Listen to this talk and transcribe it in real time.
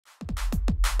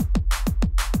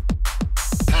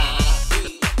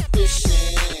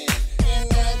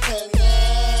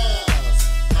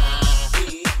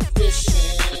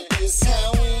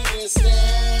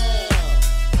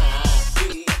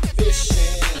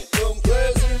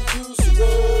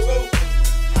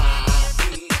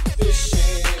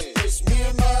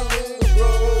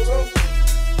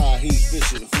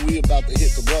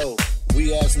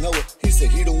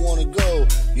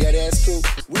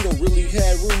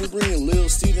we bringin' Lil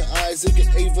Steven, Isaac,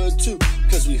 and Ava too.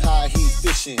 Cause we high heat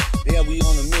fishing. Yeah, we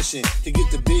on a mission to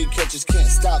get the big catches. Can't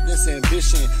stop this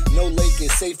ambition. No lake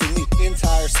is safe in the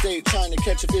entire state. Trying to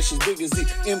catch a fish as big as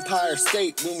the Empire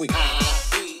State. When we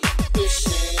high heat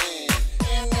fishing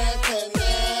in the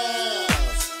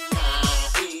canals.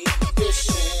 High heat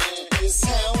fishing is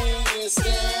how we get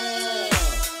down.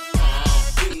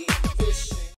 High heat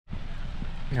fishing.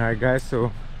 Alright guys,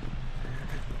 so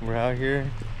we're out here.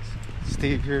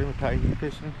 Steve here with high heat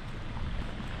fishing.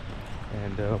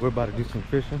 And we're about to do some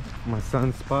fishing. My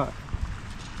son's spot.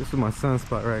 This is my son's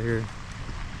spot right here.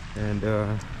 And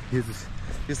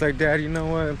he's like, Dad, you know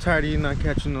what? I'm tired of you not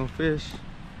catching no fish.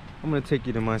 I'm gonna take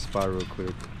you to my spot real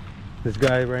quick. This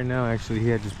guy right now, actually, he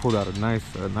had just pulled out a nice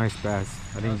bass.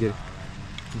 I didn't get it.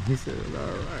 He said, all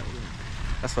right.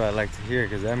 That's what I like to hear,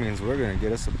 because that means we're gonna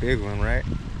get us a big one, right?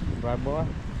 Right, boy?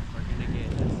 We're gonna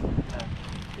get us.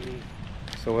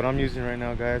 So what I'm using right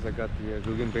now, guys, I got the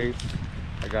Guggen baits.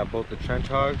 I got both the trench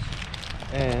hogs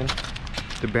and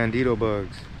the bandito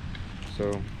bugs.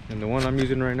 So, and the one I'm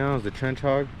using right now is the trench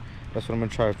hog. That's what I'm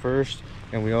gonna try first.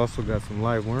 And we also got some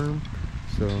live worm.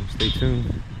 So stay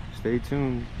tuned. Stay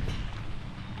tuned.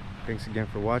 Thanks again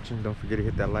for watching. Don't forget to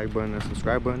hit that like button and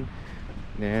subscribe button.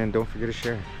 And don't forget to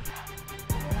share.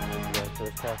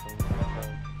 First cast on the trench hog.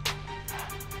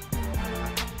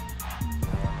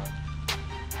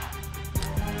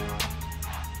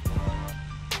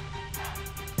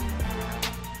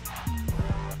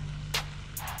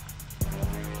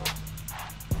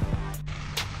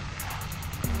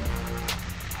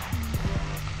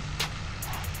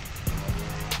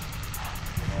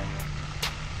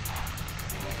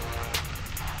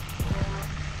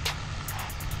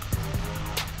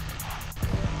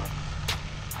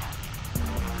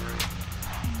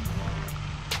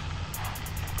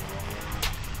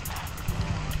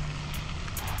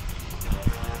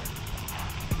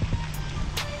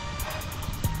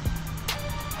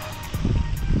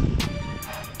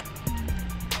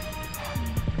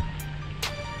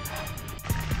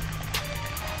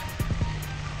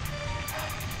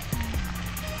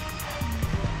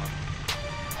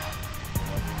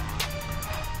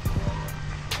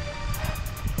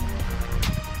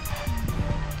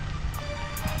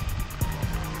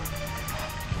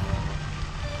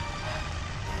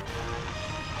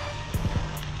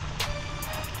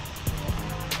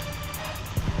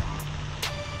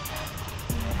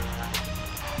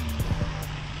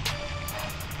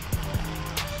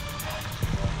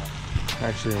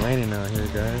 Actually raining out here,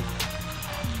 guys.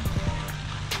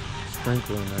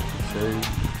 Sprinkling, I should say.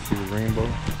 See the rainbow.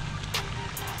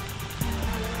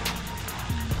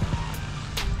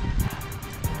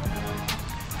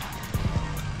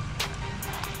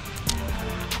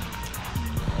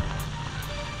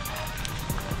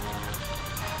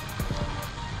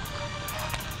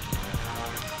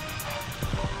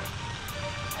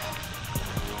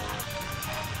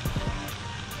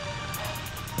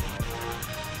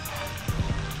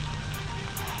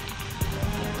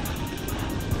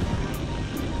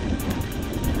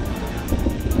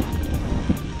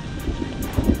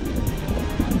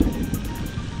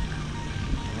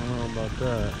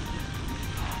 That.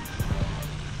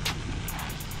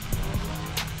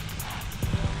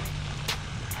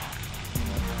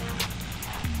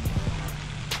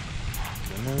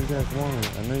 I know you guys want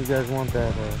it. I know you guys want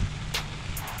that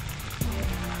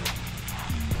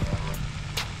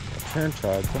trench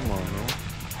hog. Come on, man.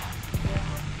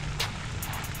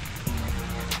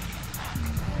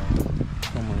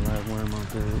 Come on, live worm out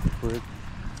there real quick.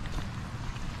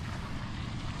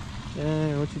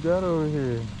 Dang, what you got over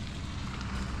here?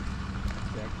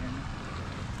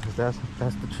 That's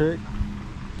the trick.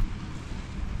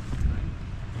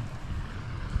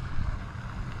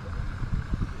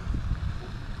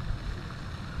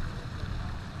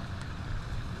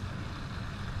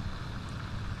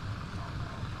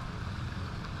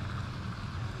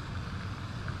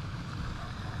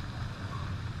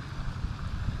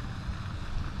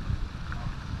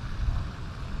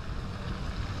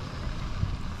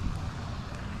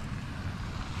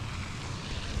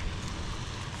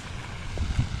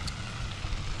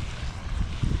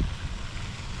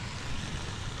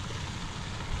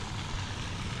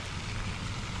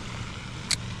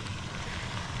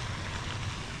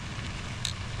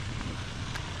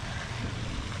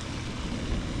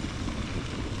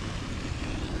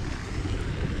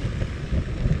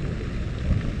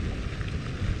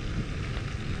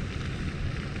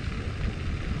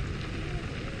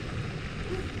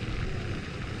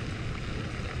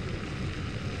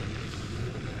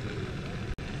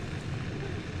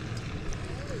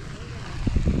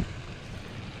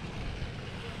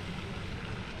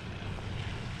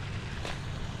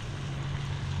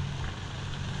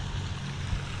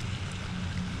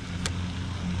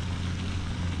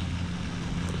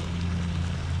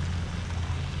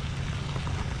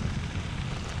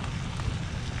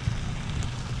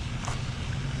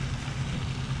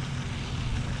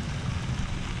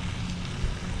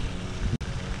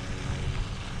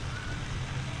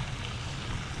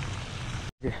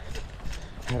 Yeah.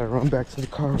 Had to run back to the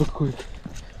car real quick.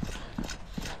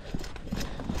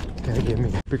 Gotta get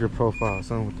me a bigger profile,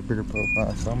 something with the bigger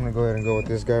profile. So I'm gonna go ahead and go with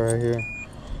this guy right here.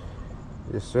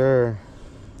 Yes, sir.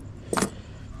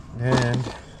 And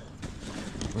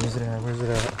where's it at? Where's it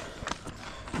at?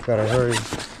 Gotta hurry.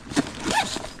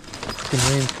 Fucking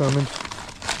rain's coming.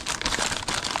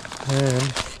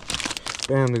 And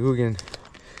bam, the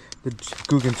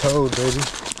Guggen Toad, baby.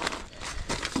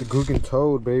 It's the Guggen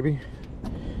Toad, baby.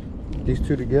 These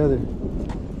two together.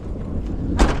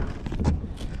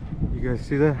 You guys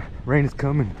see that? Rain is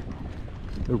coming.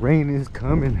 The rain is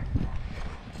coming.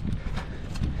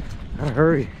 Gotta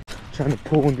hurry. Trying to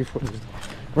pull in before the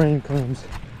rain comes.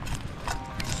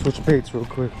 Switch baits real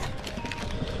quick.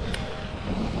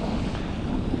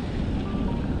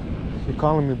 You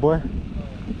calling me, boy?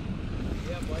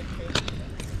 Yeah, boy.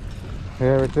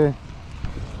 Yeah, right there.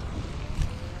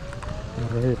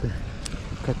 Yeah, right there.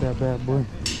 Cut that bad boy.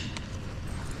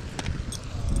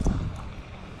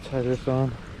 Tie this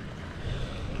on.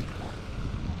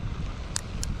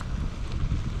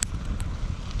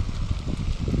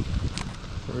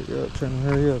 Hurry up, trying to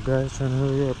hurry up, guys, trying to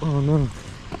hurry up. Oh no,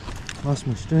 lost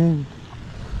my string.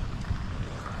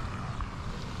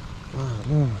 Oh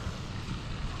no,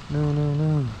 no, no,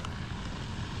 no,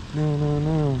 no, no,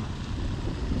 no.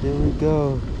 Here we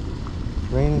go.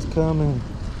 Rain is coming.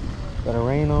 Gotta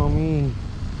rain on me.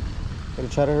 Gotta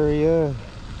try to hurry up.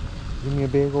 Give me a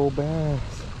big old bass.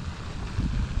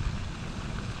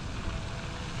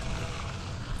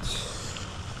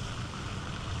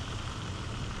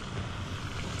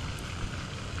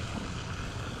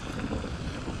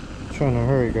 Trying to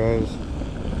hurry, guys.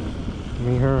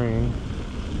 Me hurrying,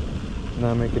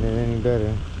 not making it any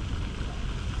better.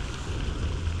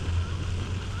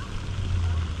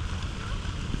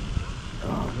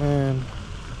 Oh man.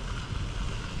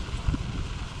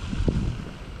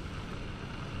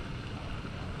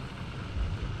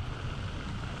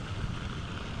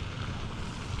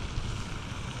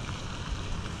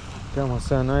 Got my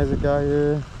son Isaac out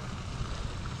here.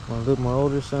 My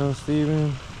older son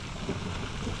Steven.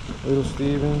 Little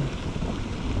Steven.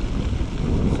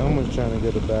 Someone's trying to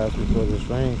get a bass before this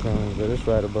rain comes, but it's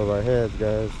right above our heads,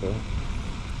 guys, so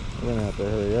we're gonna have to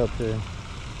hurry up here.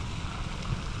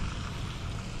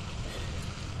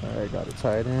 Alright, got it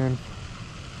tied in.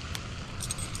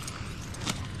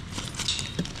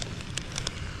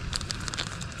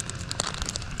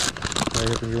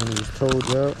 Right here, getting these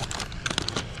toads out.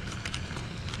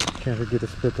 Can't forget to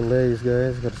split the legs,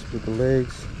 guys. Gotta split the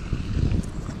legs.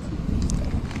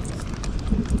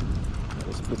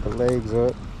 Split the legs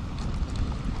up.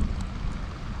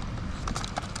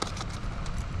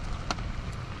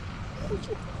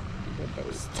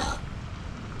 Stop.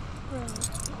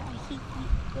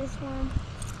 This one.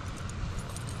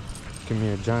 Give me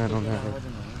a giant on that.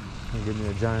 Give me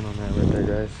a giant on that right there,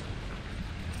 guys.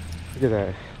 Look at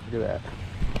that. Look at that.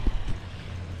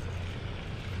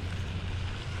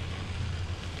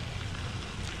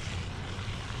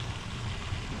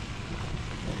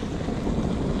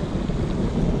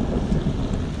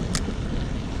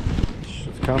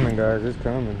 It's coming, guys. It's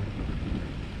coming.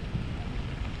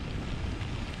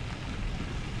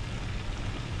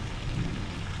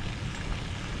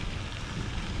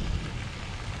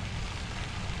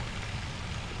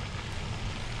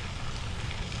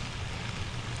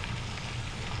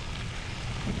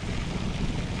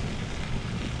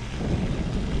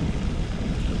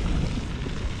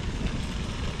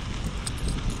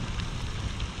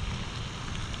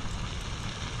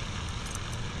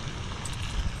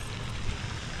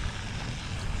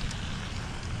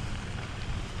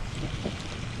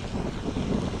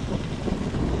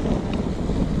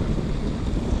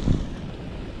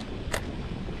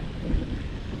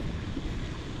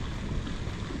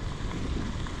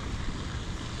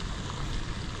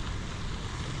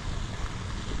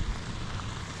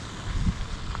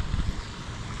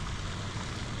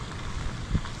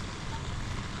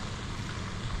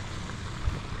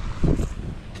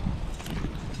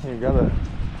 You got it.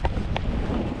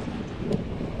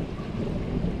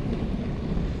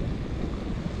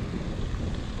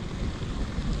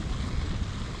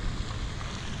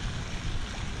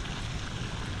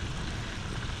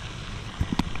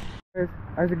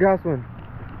 Isaac got one.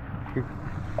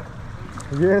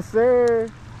 Yes, sir.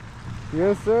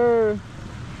 Yes, sir.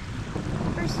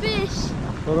 First fish.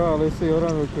 Hold on, let's see. Hold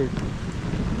on real quick.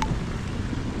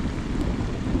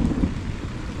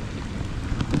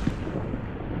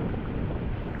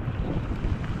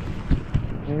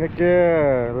 Heck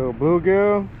yeah, little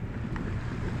bluegill.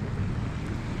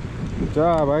 Good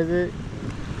job, Isaac.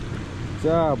 Good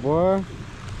job, boy.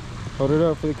 Hold it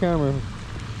up for the camera.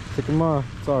 Took him off.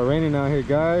 It's all raining out here,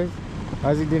 guys.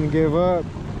 Isaac didn't give up.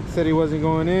 Said he wasn't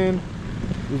going in.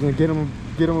 He was gonna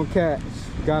get him a catch.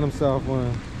 Got himself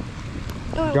one.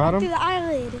 Oh, Got right him? through the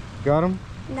eyelid. Got him?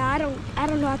 No, I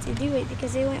don't know how to do it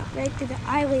because they went right through the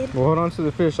eyelid. Well, hold on to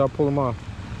the fish. I'll pull him off.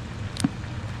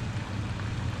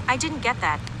 I didn't get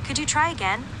that. Could you try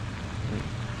again?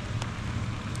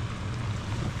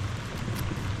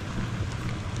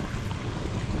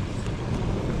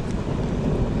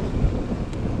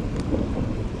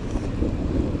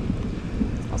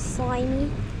 All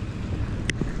slimy.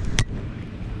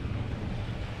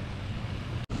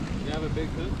 You have a big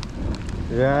hook?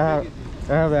 Yeah,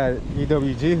 I have that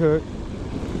EWG hook.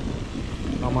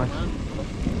 How much?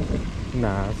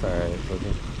 Nah, it's alright. It's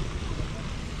okay.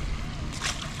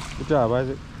 Good job,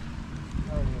 Isaac.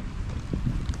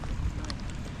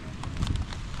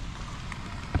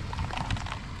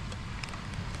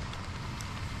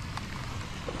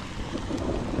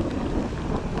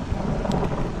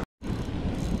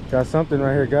 Got something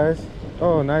right here, guys.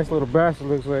 Oh, nice little bass, it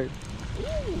looks like.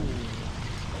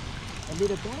 A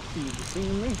little back to you. The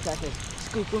same length. I can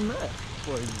scoop them up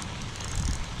for you.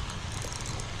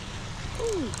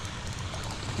 Ooh.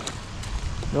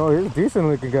 Oh, he's a decent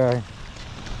looking guy.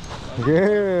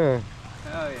 Yeah.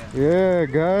 Hell yeah. Yeah,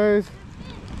 guys.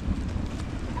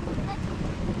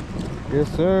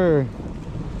 Yes, sir.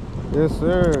 Yes,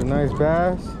 sir. Nice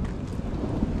bass.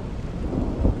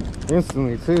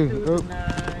 Instantly, too. Oh.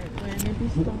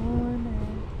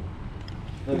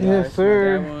 Look, Yes, guys,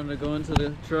 sir. My dad wanted to go into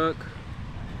the truck.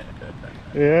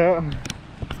 Yeah.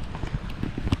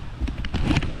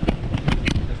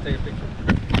 Let's take a picture.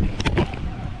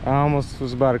 I almost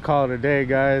was about to call it a day,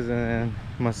 guys, and then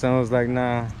my son was like,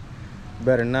 nah,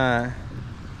 better not.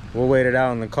 We'll wait it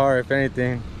out in the car, if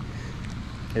anything.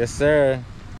 Yes, sir.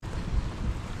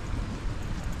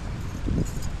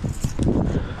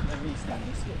 Let me stand.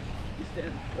 You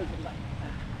stand looking like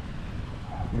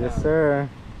that. Yes, sir.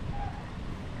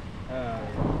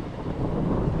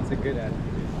 That's a good attitude.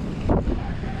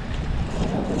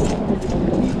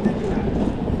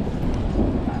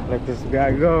 Let this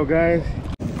guy go, guys.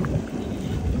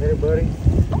 Hey, buddy.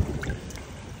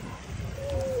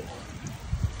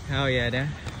 Hell yeah, Dad.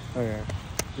 Oh, yeah.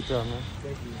 Good job, man.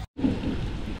 Thank you.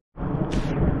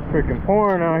 Freaking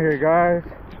pouring out here, guys.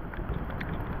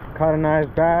 Caught a nice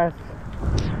bass.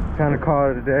 Time to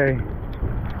call it a day.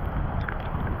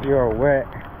 You are wet.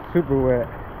 Super wet.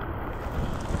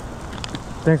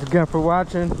 Thanks again for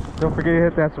watching. Don't forget to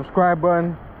hit that subscribe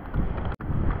button.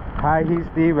 High Heat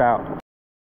Steve out.